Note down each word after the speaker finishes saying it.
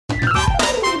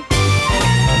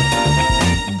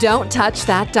Don't touch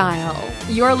that dial.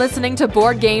 You're listening to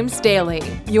Board Games Daily,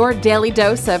 your daily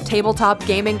dose of tabletop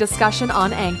gaming discussion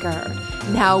on Anchor.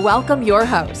 Now welcome your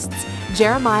hosts,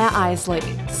 Jeremiah Isley,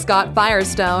 Scott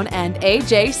Firestone, and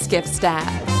AJ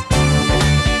Skifstad.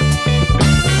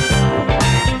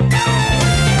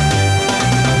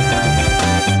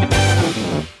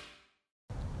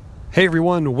 Hey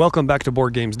everyone, welcome back to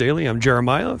Board Games Daily. I'm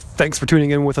Jeremiah. Thanks for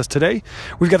tuning in with us today.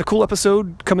 We've got a cool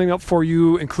episode coming up for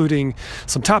you, including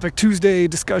some Topic Tuesday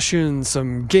discussions,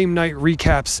 some game night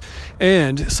recaps,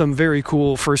 and some very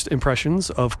cool first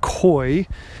impressions of Koi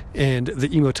and the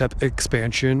Imhotep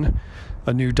expansion,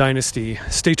 A New Dynasty.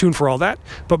 Stay tuned for all that.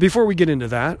 But before we get into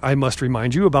that, I must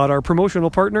remind you about our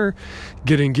promotional partner,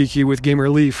 Getting Geeky with Gamer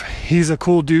Leaf. He's a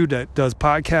cool dude that does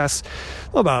podcasts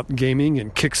about gaming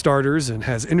and Kickstarters and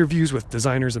has interviews with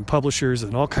designers and publishers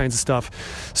and all kinds of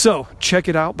stuff. So check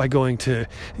it out by going to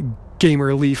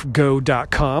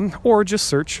gamerleafgo.com or just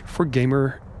search for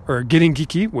Getting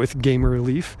Geeky with Gamer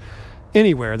Leaf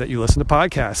anywhere that you listen to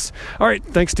podcasts. All right,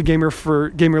 thanks to Gamer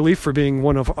Leaf for being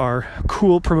one of our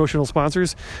cool promotional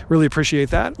sponsors. Really appreciate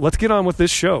that. Let's get on with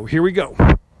this show. Here we go.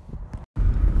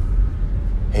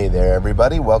 Hey there,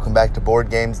 everybody. Welcome back to Board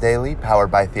Games Daily,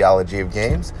 powered by Theology of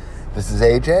Games. This is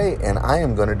AJ, and I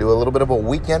am going to do a little bit of a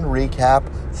weekend recap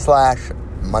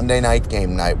 / Monday night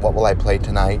game night. What will I play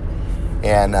tonight?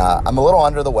 And I'm a little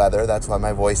under the weather. That's why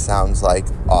my voice sounds like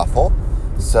awful.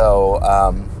 So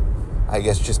I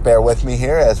guess just bear with me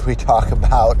here as we talk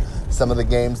about some of the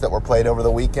games that were played over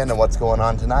the weekend and what's going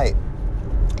on tonight.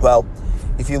 Well,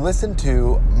 if you listened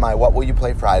to my What Will You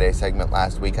Play Friday segment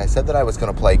last week, I said that I was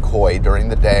going to play Koi during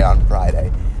the day on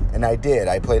Friday. And I did.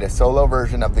 I played a solo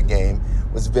version of the game.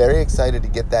 Was very excited to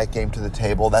get that game to the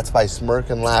table. That's by Smirk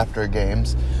and Laughter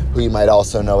Games, who you might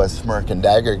also know as Smirk and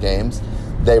Dagger Games.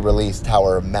 They released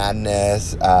Tower of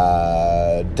Madness,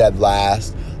 Dead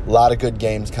Last. A lot of good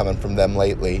games coming from them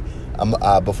lately.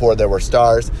 Before there were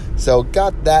stars. So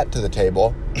got that to the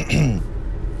table.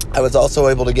 I was also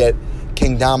able to get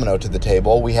King Domino to the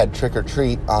table. We had Trick or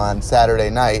Treat on Saturday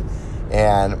night,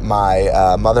 and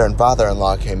my mother and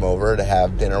father-in-law came over to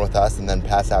have dinner with us and then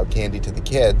pass out candy to the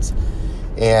kids.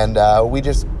 And we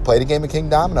just played a game of King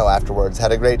Domino afterwards.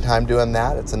 Had a great time doing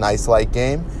that. It's a nice light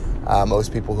game.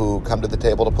 Most people who come to the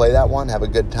table to play that one have a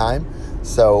good time.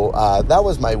 So that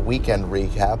was my weekend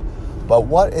recap. But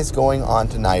what is going on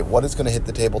tonight? What is going to hit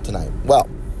the table tonight? Well,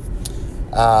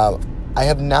 I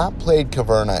have not played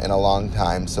Caverna in a long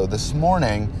time. So this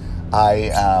morning,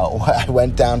 I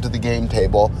went down to the game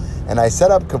table and I set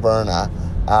up Caverna.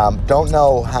 Don't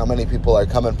know how many people are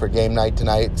coming for game night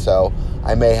tonight, so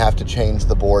I may have to change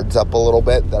the boards up a little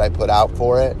bit that I put out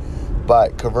for it.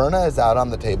 But Caverna is out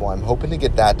on the table. I'm hoping to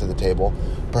get that to the table.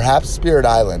 Perhaps Spirit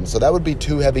Island. So that would be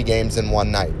 2 heavy games in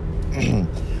one night.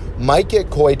 Might get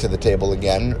Koi to the table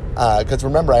again, because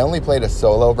remember, I only played a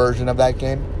solo version of that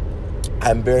game.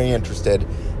 I'm very interested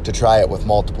to try it with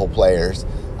multiple players.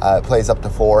 It plays up to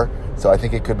 4, so I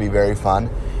think it could be very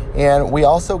fun. And we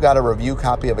also got a review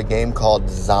copy of a game called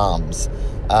Zombs,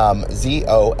 Zombs,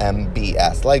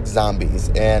 like zombies.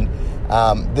 And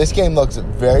this game looks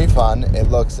very fun.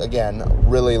 It looks, again,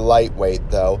 really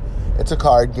lightweight, though. It's a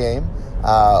card game.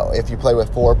 If you play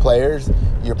with 4 players,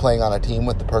 you're playing on a team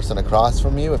with the person across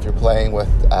from you. If you're playing with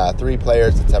 3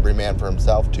 players, it's every man for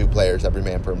himself. 2 players, every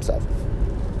man for himself.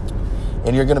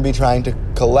 And you're going to be trying to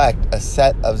collect a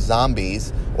set of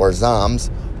zombies, or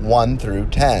zombs, 1 through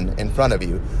 10 in front of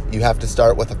you. You have to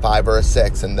start with a 5 or a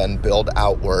 6 and then build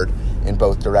outward in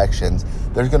both directions.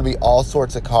 There's going to be all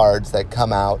sorts of cards that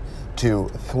come out to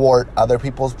thwart other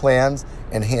people's plans,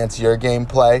 enhance your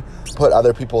gameplay, put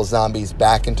other people's zombies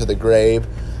back into the grave,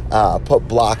 put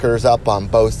blockers up on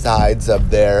both sides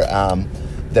of their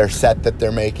set that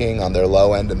they're making on their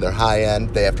low end and their high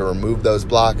end. They have to remove those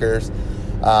blockers.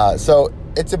 So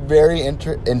it's a very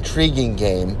intriguing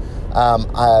game.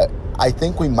 I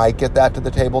think we might get that to the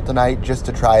table tonight just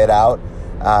to try it out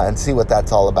and see what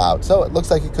that's all about. So it looks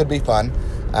like it could be fun.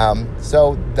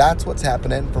 So that's what's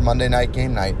happening for Monday night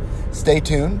game night. Stay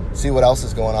tuned. See what else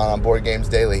is going on Board Games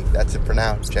Daily. That's it for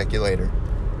now. Check you later.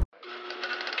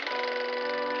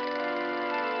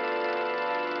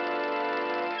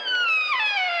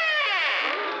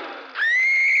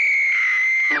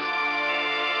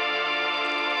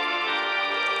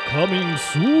 Coming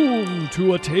soon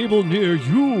to a table near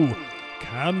you,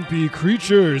 Campy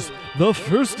Creatures, the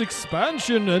first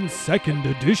expansion and second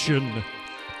edition.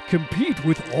 Compete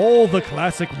with all the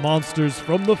classic monsters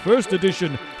from the first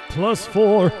edition, plus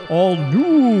 4 all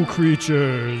new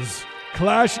creatures.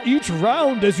 Clash each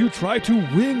round as you try to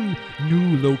win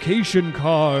new location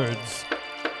cards.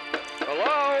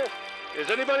 Hello? Is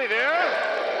anybody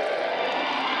there?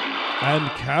 and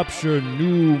capture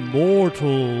new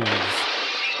mortals.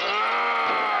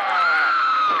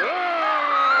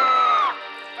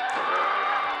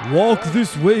 Walk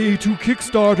this way to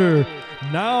Kickstarter,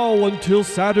 now until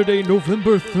Saturday,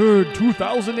 November 3rd,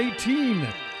 2018.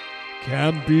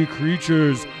 Campy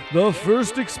Creatures, the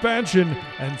first expansion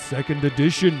and second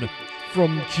edition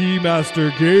from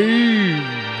Keymaster Games.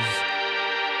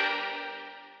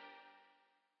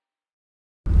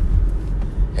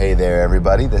 Hey there,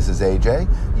 everybody. This is AJ.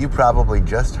 You probably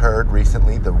just heard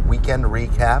recently the weekend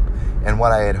recap and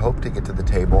what I had hoped to get to the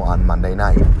table on Monday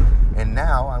night. And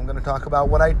now I'm going to talk about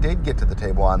what I did get to the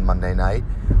table on Monday night.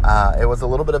 It was a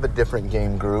little bit of a different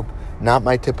game group, not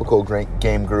my typical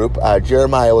game group.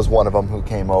 Jeremiah was one of them who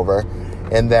came over.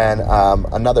 And then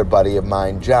another buddy of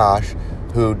mine, Josh,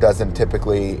 who doesn't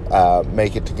typically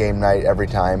make it to game night every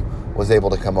time, was able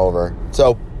to come over.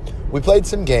 So we played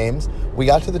some games. We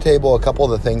got to the table a couple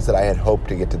of the things that I had hoped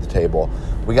to get to the table.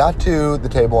 We got to the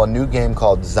table a new game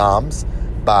called Zoms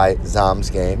by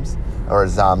Zoms Games, or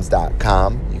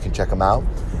Zoms.com. You can check them out.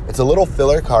 It's a little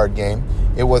filler card game.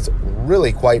 It was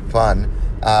really quite fun,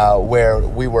 where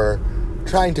we were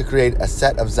trying to create a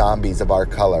set of zombies of our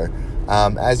color.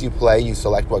 As you play, you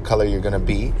select what color you're going to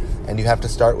be, and you have to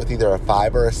start with either a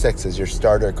 5 or a 6 as your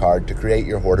starter card to create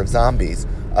your horde of zombies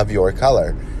of your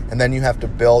color. And then you have to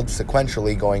build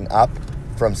sequentially going up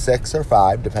from 6 or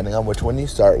 5, depending on which one you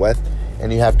start with.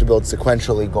 And you have to build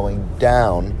sequentially going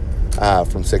down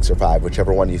from 6 or 5,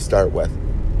 whichever one you start with.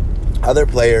 Other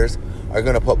players are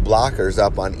going to put blockers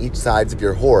up on each sides of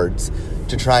your hordes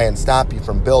to try and stop you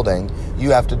from building.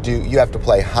 You have to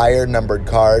play higher numbered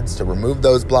cards to remove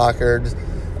those blockers.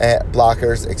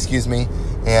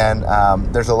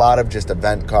 And there's a lot of just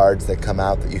event cards that come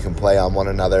out that you can play on one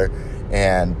another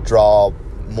and draw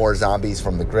more zombies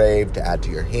from the grave to add to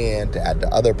your hand, to add to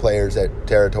other players'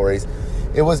 territories.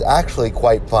 It was actually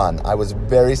quite fun. I was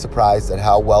very surprised at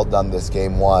how well done this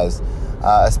game was,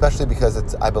 especially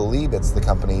because I believe it's the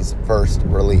company's first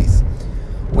release.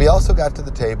 We also got to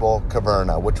the table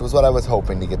Caverna, which was what I was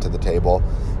hoping to get to the table,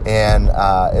 and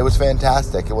it was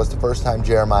fantastic. It was the first time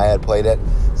Jeremiah had played it,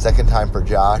 second time for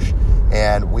Josh,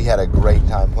 and we had a great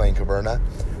time playing Caverna.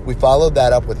 We followed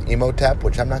that up with Emotep,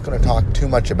 which I'm not going to talk too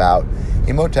much about.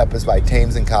 Emotep is by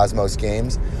Thames and Cosmos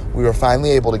Games. We were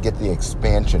finally able to get the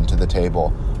expansion to the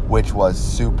table, which was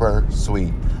super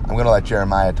sweet. I'm going to let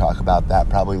Jeremiah talk about that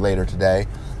probably later today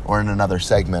or in another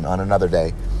segment on another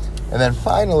day. And then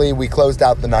finally, we closed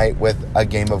out the night with a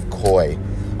game of Koi.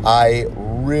 I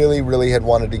really, really had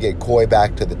wanted to get Koi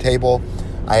back to the table.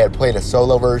 I had played a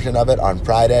solo version of it on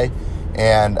Friday,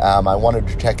 and I wanted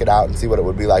to check it out and see what it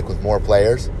would be like with more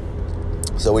players.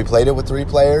 So we played it with 3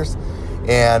 players,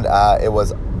 and it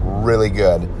was really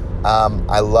good.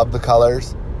 I love the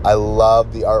colors. I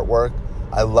love the artwork.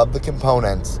 I love the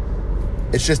components.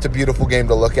 It's just a beautiful game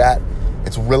to look at.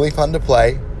 It's really fun to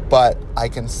play, but I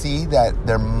can see that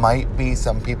there might be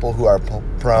some people who are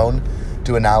prone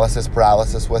to analysis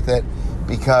paralysis with it,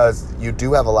 because you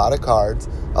do have a lot of cards,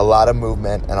 a lot of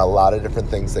movement, and a lot of different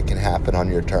things that can happen on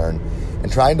your turn.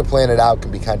 And trying to plan it out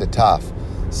can be kind of tough.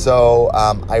 So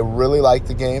I really like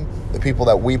the game. The people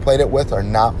that we played it with are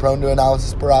not prone to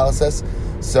analysis paralysis.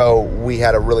 So we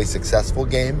had a really successful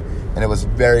game, and it was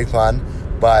very fun.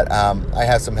 But I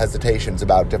have some hesitations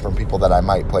about different people that I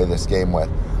might play this game with.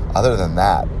 Other than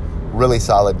that, really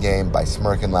solid game by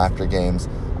Smirk and Laughter Games.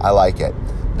 I like it.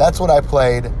 That's what I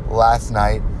played last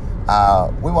night.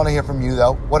 We want to hear from you,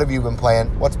 though. What have you been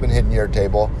playing? What's been hitting your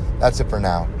table? That's it for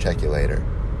now. Check you later.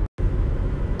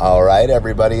 All right,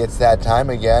 everybody, it's that time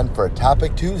again for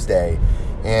Topic Tuesday.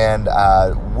 And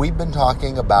we've been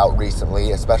talking about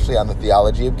recently, especially on the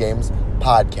Theology of Games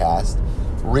podcast,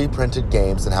 reprinted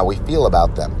games and how we feel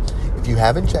about them. If you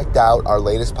haven't checked out our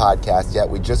latest podcast yet,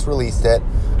 we just released it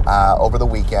over the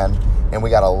weekend, and we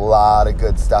got a lot of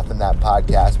good stuff in that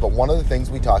podcast. But one of the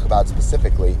things we talk about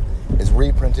specifically is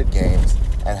reprinted games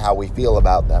and how we feel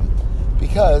about them.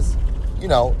 Because, you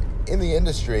know, in the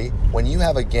industry, when you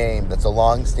have a game that's a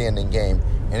long-standing game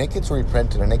and it gets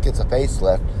reprinted and it gets a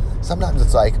facelift, sometimes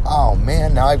it's like, oh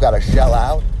man, now I've got to shell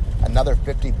out another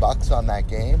 $50 on that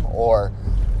game. Or,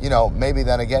 you know, maybe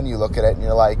then again you look at it and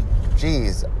you're like,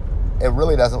 geez, it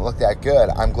really doesn't look that good.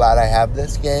 I'm glad I have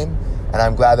this game, and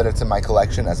I'm glad that it's in my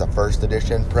collection as a first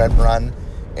edition print run,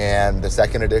 and the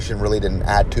second edition really didn't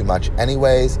add too much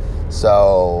anyways,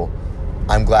 so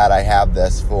I'm glad I have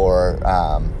this for,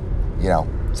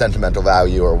 sentimental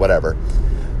value or whatever.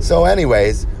 So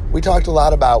anyways, we talked a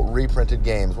lot about reprinted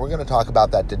games. We're going to talk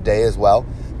about that today as well.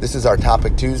 This is our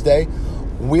Topic Tuesday.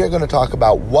 We are going to talk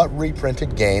about what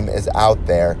reprinted game is out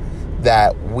there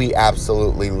that we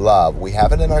absolutely love. We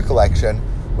have it in our collection.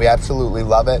 We absolutely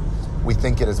love it. We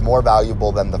think it is more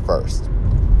valuable than the first.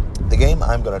 The game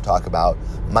I'm going to talk about,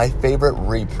 my favorite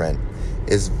reprint,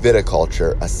 is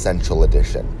Viticulture Essential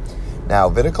Edition. Now,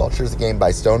 Viticulture is a game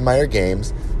by Stonemaier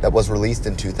Games that was released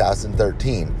in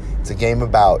 2013. It's a game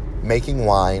about making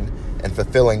wine and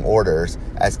fulfilling orders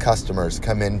as customers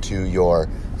come into your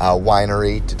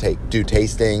winery to do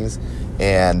tastings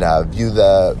and view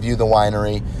the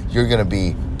winery. You're going to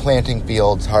be planting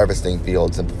fields, harvesting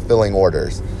fields, and fulfilling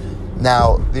orders.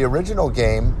 Now, the original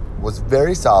game was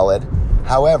very solid.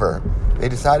 However, they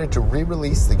decided to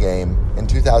re-release the game in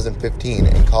 2015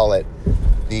 and call it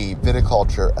the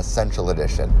Viticulture Essential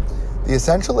Edition. The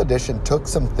Essential Edition took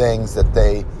some things that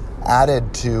they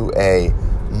added to a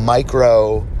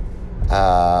micro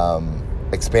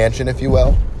expansion, if you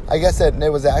will. I guess it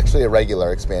was actually a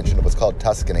regular expansion. It was called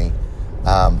Tuscany.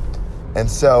 And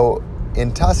so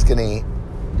in Tuscany,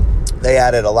 they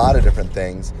added a lot of different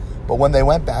things. But when they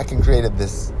went back and created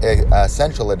this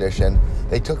Essential Edition,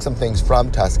 they took some things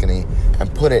from Tuscany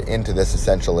and put it into this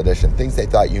Essential Edition, things they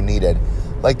thought you needed.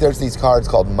 Like there's these cards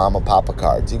called Mama Papa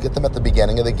cards. You get them at the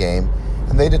beginning of the game,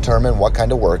 and they determine what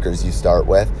kind of workers you start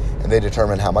with, and they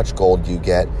determine how much gold you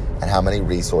get and how many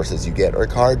resources you get or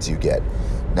cards you get.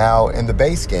 Now, in the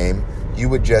base game, you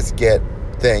would just get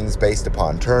things based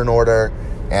upon turn order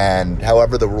and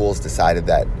however the rules decided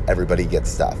that everybody gets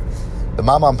stuff. The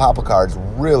Mama and Papa cards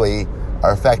really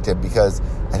are effective because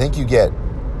I think you get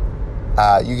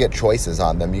choices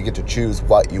on them. You get to choose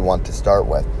what you want to start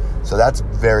with. So that's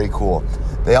very cool.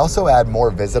 They also add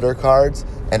more visitor cards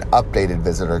and updated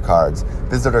visitor cards.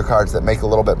 Visitor cards that make a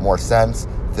little bit more sense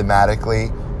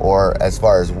thematically or as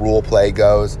far as rule play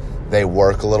goes. They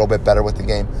work a little bit better with the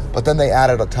game. But then they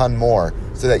added a ton more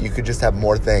so that you could just have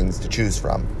more things to choose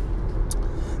from.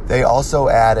 They also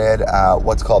added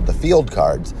what's called the field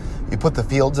cards. You put the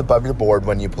fields above your board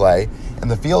when you play,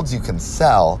 and the fields you can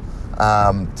sell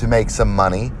to make some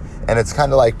money, and it's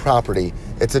kind of like property.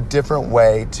 It's a different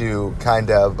way to kind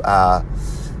of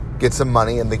get some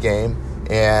money in the game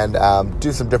and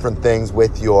do some different things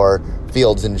with your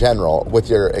fields in general, with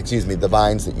the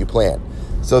vines that you plant.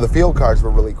 So the field cards were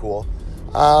really cool.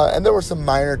 And there were some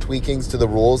minor tweakings to the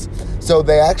rules. So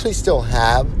they actually still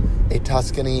have a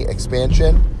Tuscany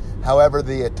expansion. However,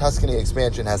 the Tuscany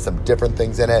expansion has some different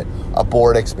things in it, a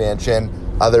board expansion,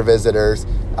 other visitors,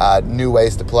 new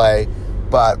ways to play.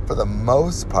 But for the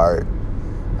most part,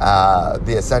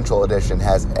 the Essential Edition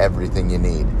has everything you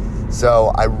need.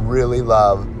 So I really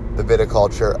love the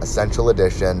Viticulture Essential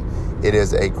Edition. It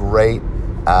is a great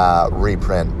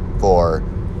reprint for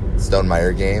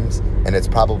Stonemaier Games, and it's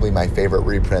probably my favorite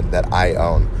reprint that I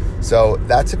own. So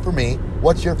that's it for me.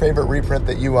 What's your favorite reprint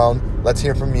that you own? Let's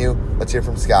hear from you. Let's hear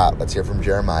from Scott. Let's hear from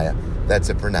Jeremiah. That's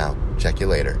it for now. Check you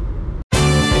later.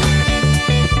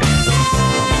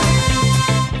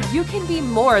 You can be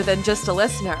more than just a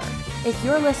listener. If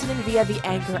you're listening via the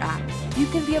Anchor app, you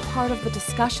can be a part of the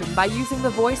discussion by using the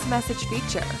voice message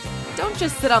feature. Don't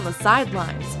just sit on the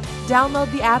sidelines.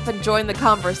 Download the app and join the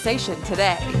conversation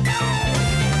today.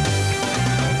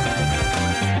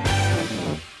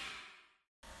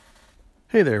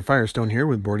 Hey there, Firestone here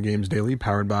with Board Games Daily,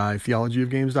 powered by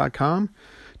theologyofgames.com.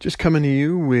 Just coming to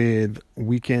you with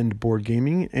weekend board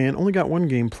gaming, and only got one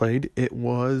game played. It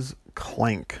was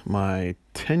Clank. My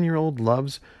 10-year-old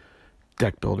loves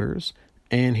deck builders,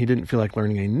 and he didn't feel like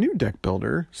learning a new deck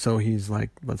builder, so he's like,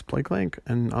 let's play Clank,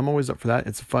 and I'm always up for that.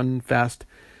 It's a fun, fast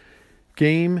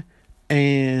game,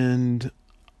 and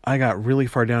I got really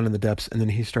far down in the depths, and then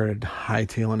he started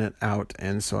hightailing it out,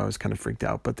 and so I was kind of freaked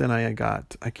out. But then I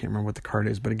can't remember what the card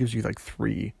is, but it gives you like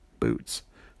 3 boots.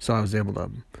 So I was able to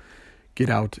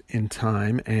get out in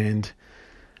time and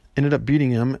ended up beating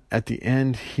him. At the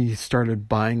end, he started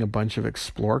buying a bunch of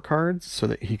explore cards so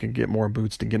that he could get more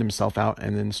boots to get himself out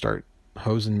and then start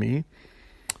hosing me.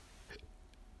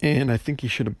 And I think he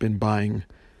should have been buying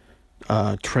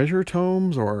treasure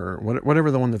tomes or whatever,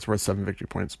 the one that's worth 7 victory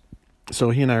points.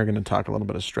 So he and I are going to talk a little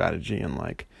bit of strategy and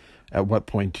like at what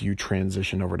point do you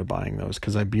transition over to buying those,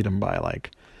 because I beat him by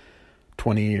like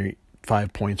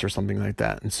 25 points or something like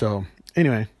that. And so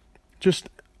anyway, just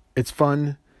it's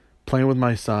fun playing with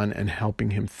my son and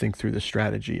helping him think through the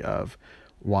strategy of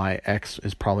why X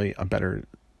is probably a better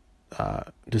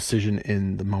decision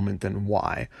in the moment than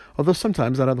Y. Although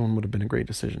sometimes that other one would have been a great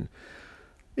decision.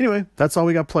 Anyway, that's all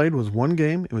we got played was one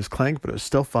game. It was Clank, but it was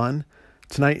still fun.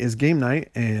 Tonight is game night,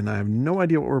 and I have no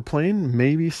idea what we're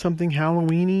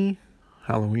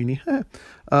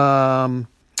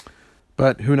but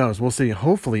But who knows? We'll see.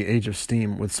 Hopefully Age of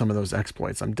Steam with some of those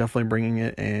exploits. I'm definitely bringing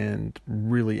it and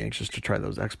really anxious to try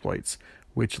those exploits,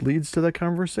 which leads to the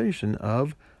conversation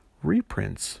of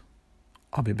reprints.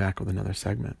 I'll be back with another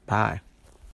segment. Bye.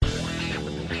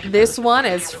 This one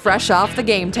is fresh off the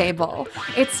game table.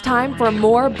 It's time for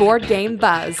more board game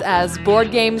buzz as Board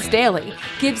Games Daily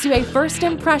gives you a first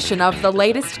impression of the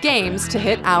latest games to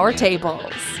hit our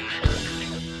tables.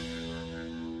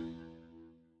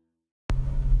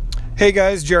 Hey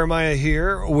guys, Jeremiah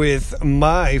here with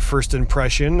my first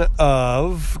impression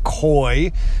of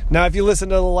Koi. Now, if you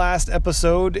listened to the last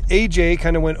episode, AJ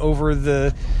kind of went over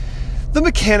the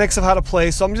mechanics of how to play,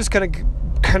 so I'm just going to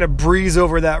kind of breeze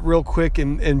over that real quick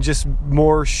and just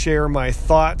more share my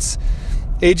thoughts.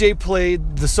 AJ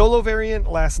played the solo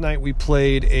variant. Last night we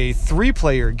played a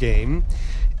 3-player game,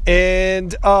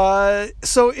 and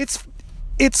so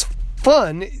it's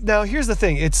fun. Now, here's the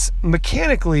thing. It's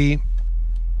mechanically...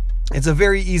 it's a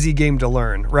very easy game to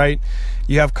learn, right?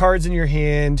 You have cards in your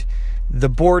hand. The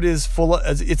board is full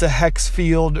of, it's a hex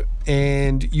field,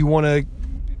 and you want to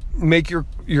make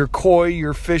your koi,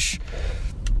 your fish,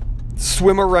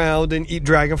 swim around and eat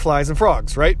dragonflies and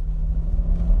frogs, right?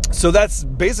 So that's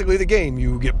basically the game.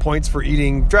 You get points for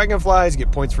eating dragonflies, you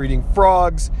get points for eating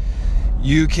frogs.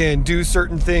 You can do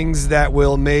certain things that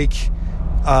will make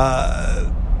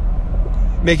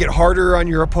it harder on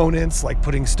your opponents, like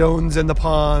putting stones in the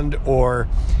pond or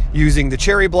using the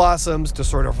cherry blossoms to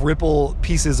sort of ripple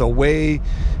pieces away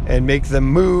and make them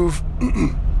move.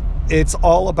 It's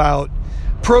all about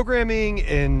programming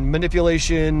and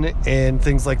manipulation and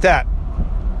things like that.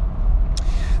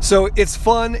 So it's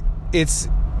fun. It's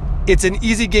an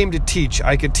easy game to teach.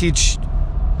 I could teach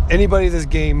anybody this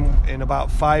game in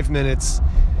about 5 minutes,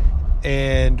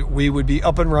 and we would be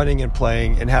up and running and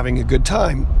playing and having a good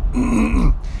time.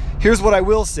 Here's what I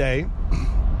will say.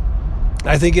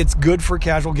 I think it's good for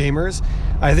casual gamers.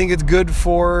 I think it's good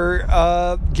for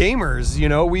gamers. You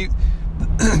know,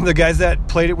 the guys that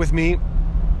played it with me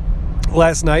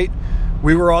last night,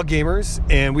 we were all gamers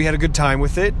and we had a good time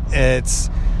with it. It's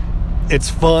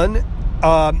fun.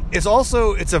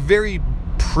 It's a very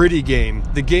pretty game.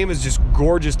 The game is just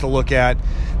gorgeous to look at.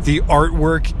 The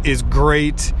artwork is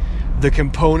great. The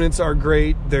components are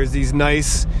great. There's these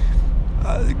nice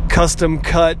custom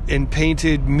cut and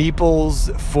painted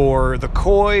meeples for the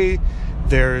koi.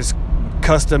 There's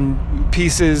custom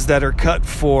pieces that are cut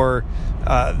for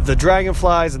the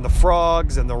dragonflies and the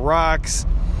frogs and the rocks.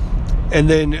 And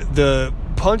then the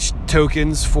punch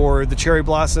tokens for the cherry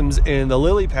blossoms and the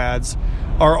lily pads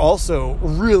are also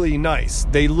really nice.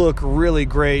 They look really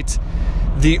great.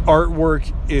 The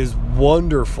artwork is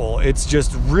wonderful. It's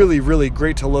just really, really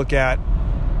great to look at.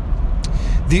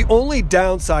 The only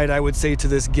downside I would say to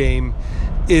this game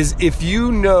is if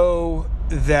you know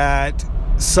that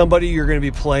somebody you're going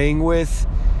to be playing with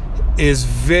is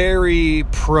very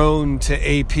prone to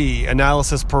AP,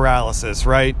 analysis paralysis,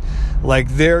 right? Like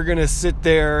they're going to sit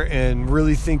there and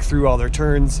really think through all their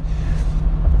turns.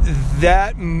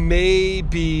 That may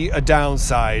be a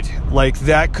downside. Like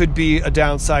that could be a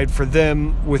downside for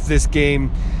them with this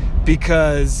game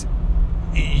because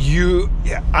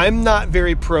I'm not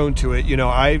very prone to it. You know,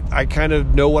 I kind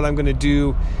of know what I'm going to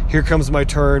do. Here comes my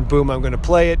turn. Boom, I'm going to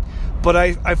play it. But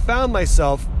I found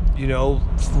myself, you know,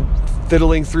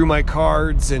 fiddling through my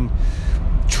cards and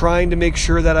trying to make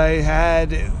sure that I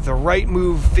had the right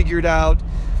move figured out.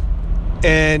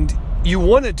 And you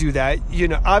want to do that. You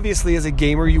know, obviously as a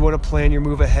gamer, you want to plan your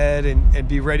move ahead and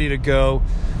be ready to go.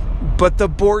 But the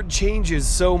board changes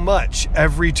so much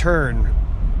every turn.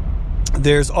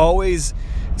 There's always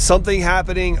something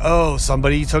happening. Oh,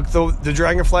 somebody took the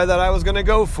dragonfly that I was going to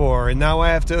go for, and now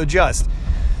I have to adjust.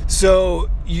 So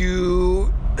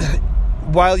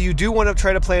while you do want to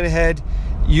try to plan ahead,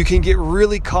 you can get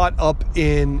really caught up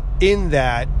in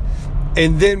that.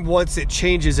 And then once it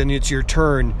changes and it's your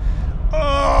turn,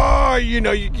 you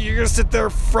know, you're going to sit there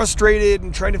frustrated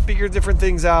and trying to figure different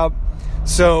things out.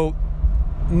 So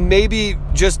maybe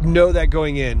just know that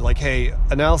going in, like, hey,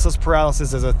 analysis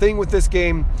paralysis is a thing with this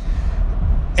game,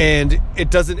 and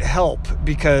it doesn't help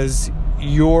because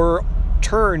your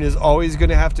turn is always going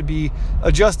to have to be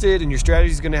adjusted and your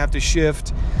strategy is going to have to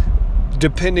shift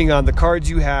depending on the cards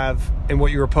you have and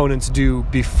what your opponents do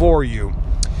before you.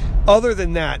 Other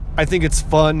than that, I think it's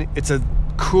fun. It's a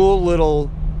cool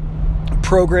little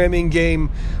programming game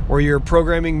where you're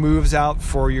programming moves out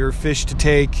for your fish to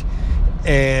take.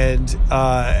 And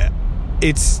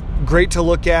it's great to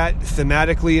look at.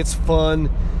 Thematically, it's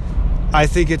fun. I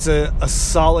think it's a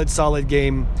solid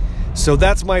game. So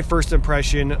that's my first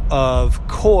impression of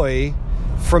Koi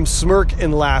from Smirk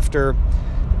and Laughter.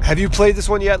 Have you played this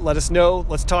one yet? Let us know.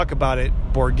 Let's talk about it.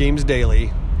 Board Games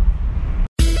Daily.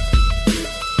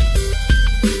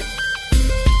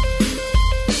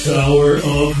 Tower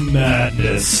of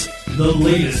Madness, the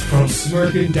latest from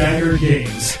Smirk and Dagger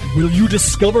Games. Will you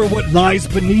discover what lies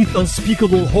beneath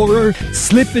unspeakable horror,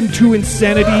 slip into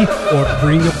insanity, or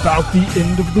bring about the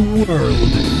end of the world?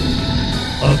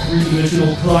 A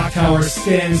three-dimensional clock tower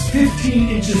stands 15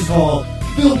 inches tall,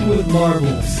 filled with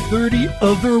marbles. 30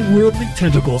 otherworldly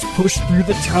tentacles push through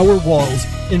the tower walls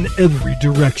in every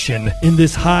direction in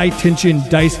this high-tension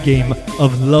dice game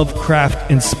of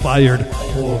Lovecraft-inspired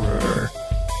horror.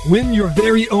 Win your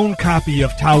very own copy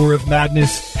of Tower of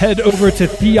Madness. Head over to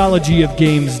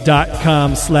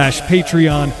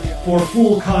theologyofgames.com/Patreon for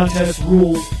full contest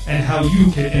rules and how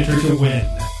you can enter to win.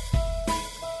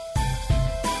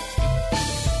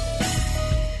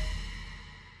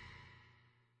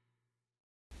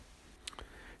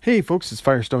 Hey folks, it's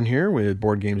Firestone here with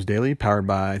Board Games Daily, powered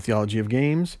by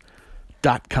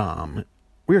theologyofgames.com.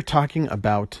 We are talking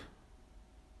about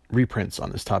reprints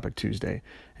on this topic Tuesday,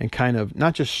 and kind of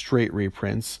not just straight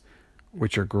reprints,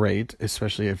 which are great,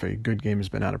 especially if a good game has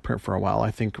been out of print for a while.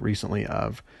 I think recently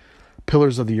of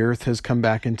Pillars of the Earth has come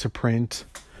back into print.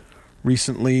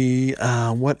 Recently,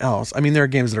 what else? I mean, there are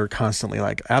games that are constantly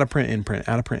like out of print, in print,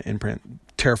 out of print, in print.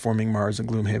 Terraforming Mars and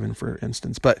Gloomhaven, for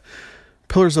instance. But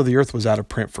Pillars of the Earth was out of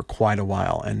print for quite a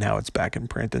while, and now it's back in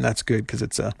print, and that's good because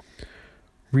it's a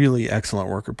really excellent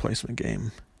worker placement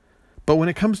game. But when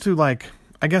it comes to, like,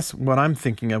 I guess what I'm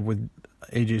thinking of with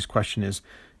AJ's question is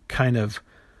kind of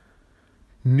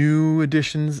new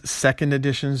editions, second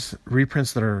editions,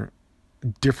 reprints that are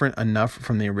different enough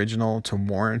from the original to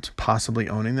warrant possibly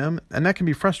owning them. And that can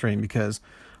be frustrating because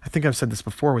I think I've said this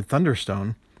before with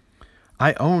Thunderstone.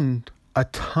 I owned a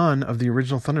ton of the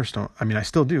original Thunderstone. I mean, I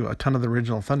still do, a ton of the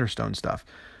original Thunderstone stuff.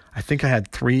 I think I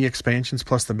had 3 expansions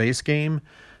plus the base game,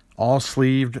 all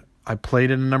sleeved. I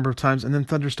played it a number of times, and then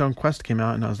Thunderstone Quest came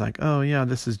out, and I was like, oh yeah,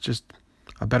 this is just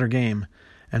a better game.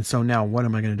 And so now what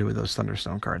am I going to do with those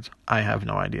Thunderstone cards? I have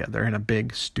no idea. They're in a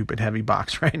big, stupid, heavy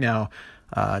box right now,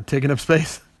 taking up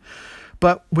space.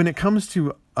 But when it comes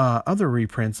to other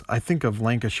reprints, I think of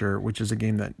Lancashire, which is a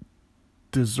game that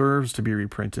deserves to be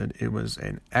reprinted. It was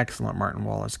an excellent Martin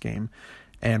Wallace game,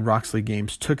 and Roxley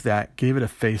Games took that, gave it a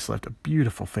facelift, a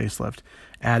beautiful facelift,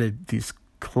 added these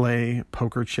clay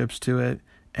poker chips to it,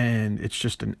 and it's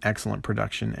just an excellent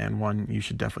production and one you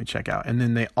should definitely check out. And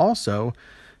then they also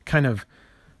kind of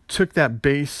took that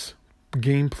base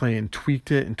gameplay and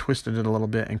tweaked it and twisted it a little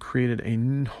bit and created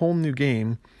a whole new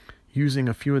game using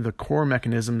a few of the core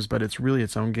mechanisms, but it's really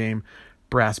its own game,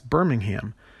 Brass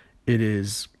Birmingham. It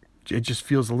just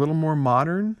feels a little more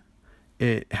modern.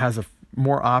 It has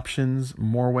more options,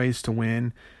 more ways to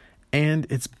win, and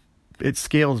it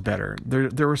scales better.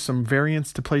 There were some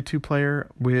variants to play 2-player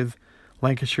with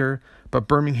Lancashire, but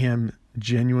Birmingham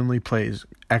genuinely plays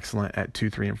excellent at 2,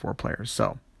 3, and 4 players.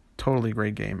 So totally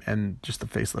great game, and just the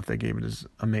facelift they gave it is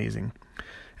amazing.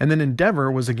 And then Endeavor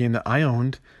was a game that I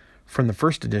owned from the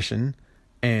first edition,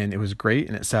 and it was great,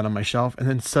 and it sat on my shelf. And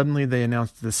then suddenly they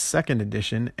announced the second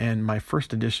edition, and my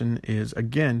first edition is,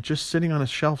 again, just sitting on a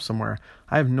shelf somewhere.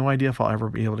 I have no idea if I'll ever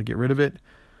be able to get rid of it.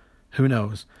 Who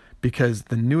knows? Because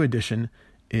the new edition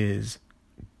is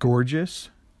gorgeous,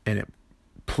 and it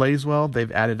plays well.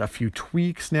 They've added a few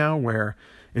tweaks now where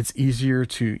it's easier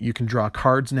you can draw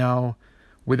cards now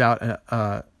without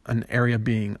an area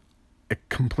being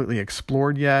completely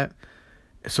explored yet.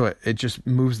 So it just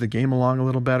moves the game along a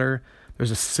little better.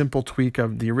 There's a simple tweak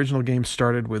of the original game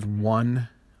started with 1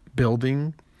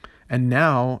 building, and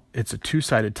now it's a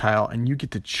 2-sided tile, and you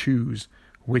get to choose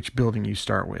which building you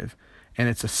start with. And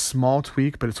it's a small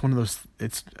tweak, but it's one of those,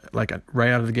 it's like a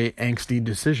right out of the gate angsty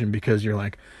decision, because you're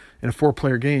like, in a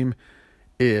 4-player game,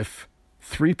 if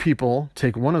 3 people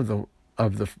take one of the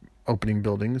opening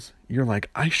buildings, you're like,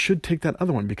 I should take that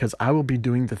other one because I will be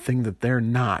doing the thing that they're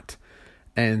not.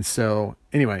 And so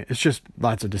anyway, it's just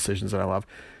lots of decisions that I love.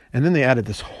 And then they added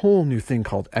this whole new thing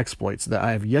called exploits that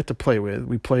I have yet to play with.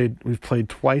 We've played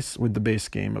twice with the base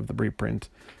game of the reprint,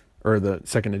 or the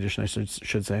second edition, I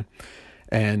should say.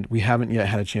 And we haven't yet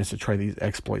had a chance to try these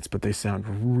exploits, but they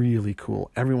sound really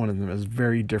cool. Every one of them is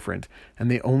very different,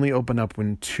 and they only open up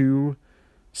when 2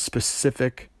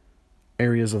 specific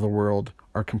areas of the world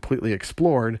are completely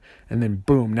explored, and then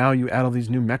boom, now you add all these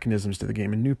new mechanisms to the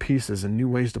game and new pieces and new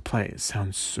ways to play. It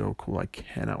sounds so cool. I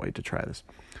cannot wait to try this.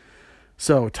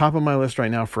 So top of my list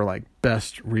right now for like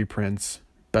best reprints,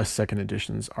 best second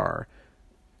editions are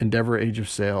Endeavor Age of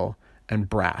Sail and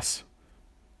Brass.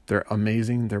 They're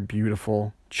amazing. They're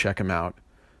beautiful. Check them out.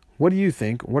 What do you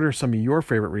think? What are some of your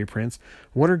favorite reprints?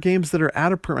 What are games that are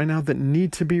out of print right now that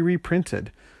need to be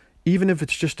reprinted? Even if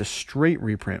it's just a straight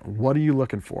reprint, what are you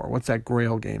looking for? What's that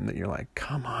grail game that you're like,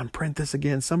 come on, print this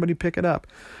again. Somebody pick it up.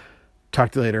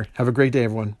 Talk to you later. Have a great day,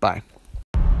 everyone. Bye.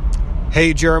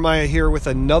 Hey, Jeremiah here with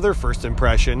another first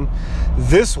impression.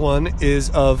 This one is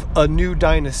of A New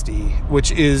Dynasty,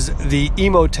 which is the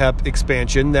Emotep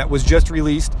expansion that was just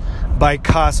released by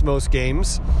Cosmos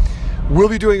Games. We'll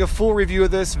be doing a full review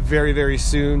of this very, very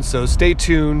soon, so stay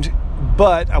tuned.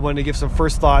 But I wanted to give some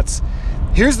first thoughts.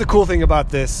 Here's the cool thing about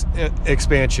this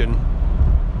expansion.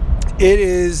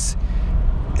 It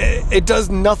does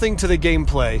nothing to the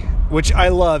gameplay, which I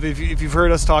love. If you've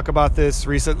heard us talk about this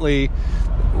recently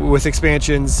with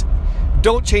expansions,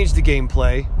 don't change the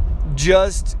gameplay,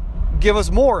 just give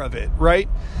us more of it, right?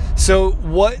 So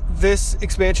what this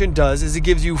expansion does is it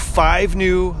gives you 5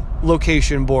 new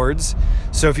location boards.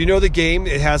 So if you know the game,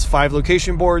 it has 5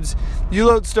 location boards. You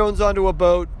load stones onto a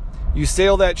boat, you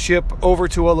sail that ship over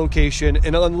to a location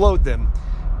and unload them.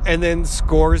 And then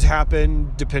scores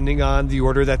happen depending on the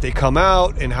order that they come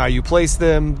out and how you place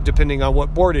them, depending on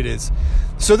what board it is.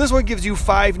 So this one gives you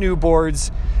 5 new boards,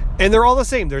 and they're all the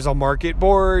same. There's a market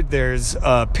board, there's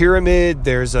a pyramid,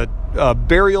 there's a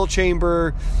burial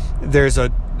chamber, there's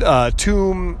a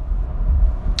tomb,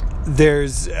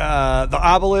 there's the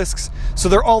obelisks. So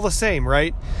they're all the same,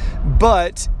 right?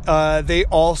 But they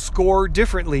all score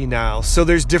differently now. So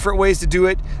there's different ways to do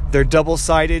it. They're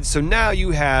double-sided. So now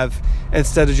you have,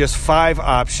 instead of just 5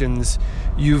 options,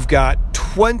 you've got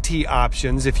 20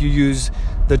 options if you use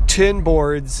the 10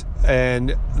 boards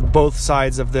and both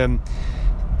sides of them.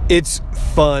 It's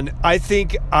fun. I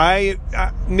think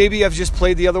maybe I've just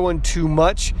played the other one too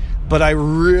much, but I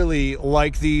really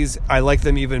like these. I like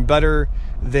them even better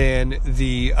than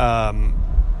the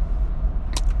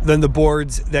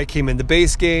boards that came in the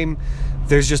base game.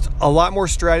 There's just a lot more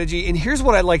strategy. And here's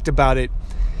what I liked about it.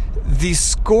 The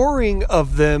scoring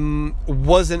of them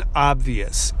wasn't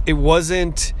obvious. It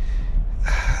wasn't,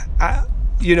 I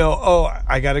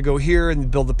got to go here and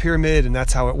build the pyramid and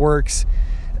that's how it works.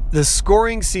 The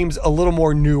scoring seems a little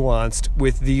more nuanced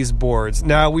with these boards.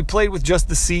 Now, we played with just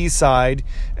the C side,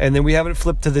 and then we haven't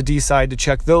flipped to the D side to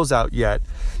check those out yet.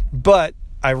 But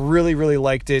I really, really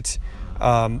liked it.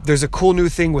 There's a cool new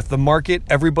thing with the market.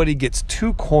 Everybody gets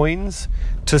 2 coins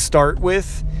to start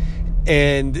with,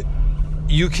 and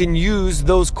you can use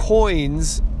those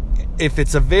coins if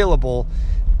it's available.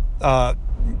 You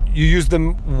use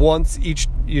them once each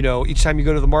time you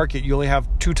go to the market. You only have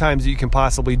 2 times that you can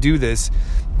possibly do this,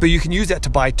 but you can use that to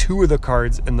buy 2 of the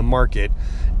cards in the market.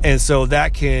 And so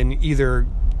that can either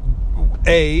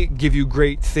A, give you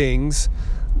great things,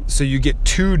 so you get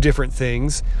 2 different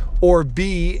things, or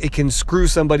B, it can screw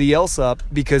somebody else up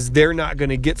because they're not going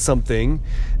to get something,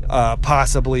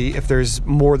 possibly if there's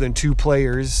more than 2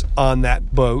 players on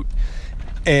that boat.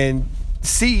 And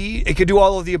C, it could do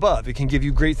all of the above. It can give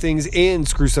you great things and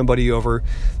screw somebody over.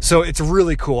 So it's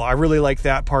really cool. I really like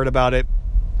that part about it,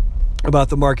 about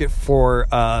the market for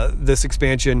this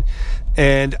expansion.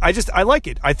 And I like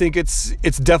it. I think it's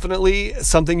definitely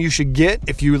something you should get.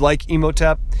 If you like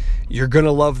Emotep, you're going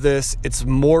to love this. It's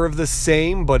more of the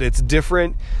same, but it's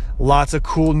different. Lots of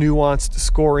cool nuanced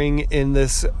scoring in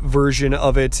this version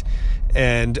of it.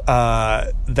 And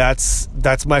that's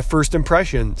my first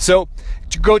impression. So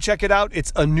go check it out.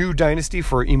 It's A New Dynasty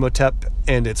for Emotep,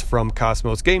 and it's from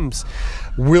Cosmos Games.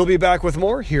 We'll be back with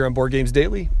more here on Board Games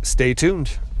Daily. Stay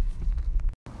tuned.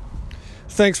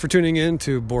 Thanks for tuning in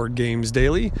to Board Games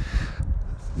Daily.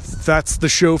 That's the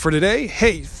show for today.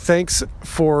 Hey, thanks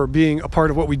for being a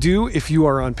part of what we do. If you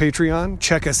are on Patreon,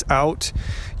 check us out.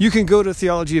 You can go to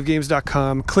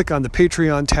theologyofgames.com, click on the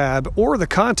Patreon tab or the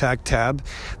Contact tab.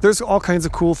 There's all kinds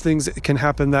of cool things that can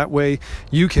happen that way.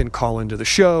 You can call into the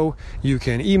show. You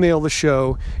can email the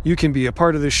show. You can be a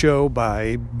part of the show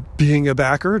by being a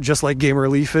backer, just like Gamer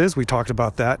Leaf is. We talked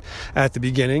about that at the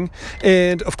beginning.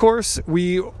 And, of course,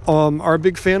 we are a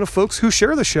big fan of folks who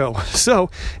share the show. So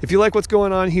if you like what's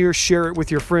going on here, share it with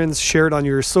your friends, share it on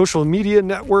your social media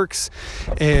networks,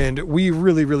 and we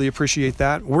really, really appreciate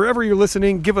that. Wherever you're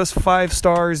listening, give us 5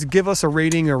 stars, give us a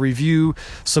rating, a review,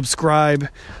 subscribe.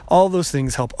 All those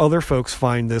things help other folks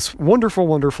find this wonderful,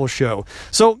 wonderful show.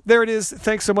 So there it is.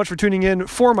 Thanks so much for tuning in.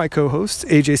 For my co-hosts,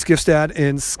 AJ Skifstad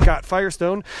and Scott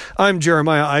Firestone, I'm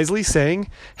Jeremiah Isley saying,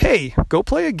 hey, go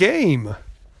play a game.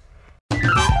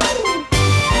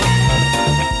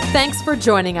 Thanks for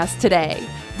joining us today.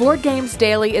 Board Games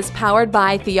Daily is powered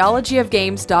by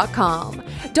theologyofgames.com.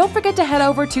 Don't forget to head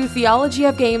over to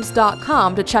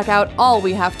theologyofgames.com to check out all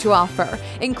we have to offer,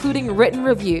 including written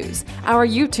reviews, our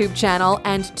YouTube channel,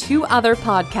 and 2 other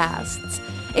podcasts.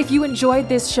 If you enjoyed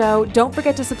this show, don't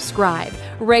forget to subscribe,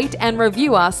 rate, and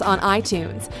review us on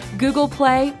iTunes, Google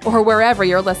Play, or wherever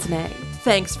you're listening.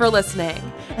 Thanks for listening,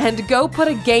 and go put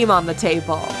a game on the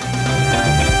table.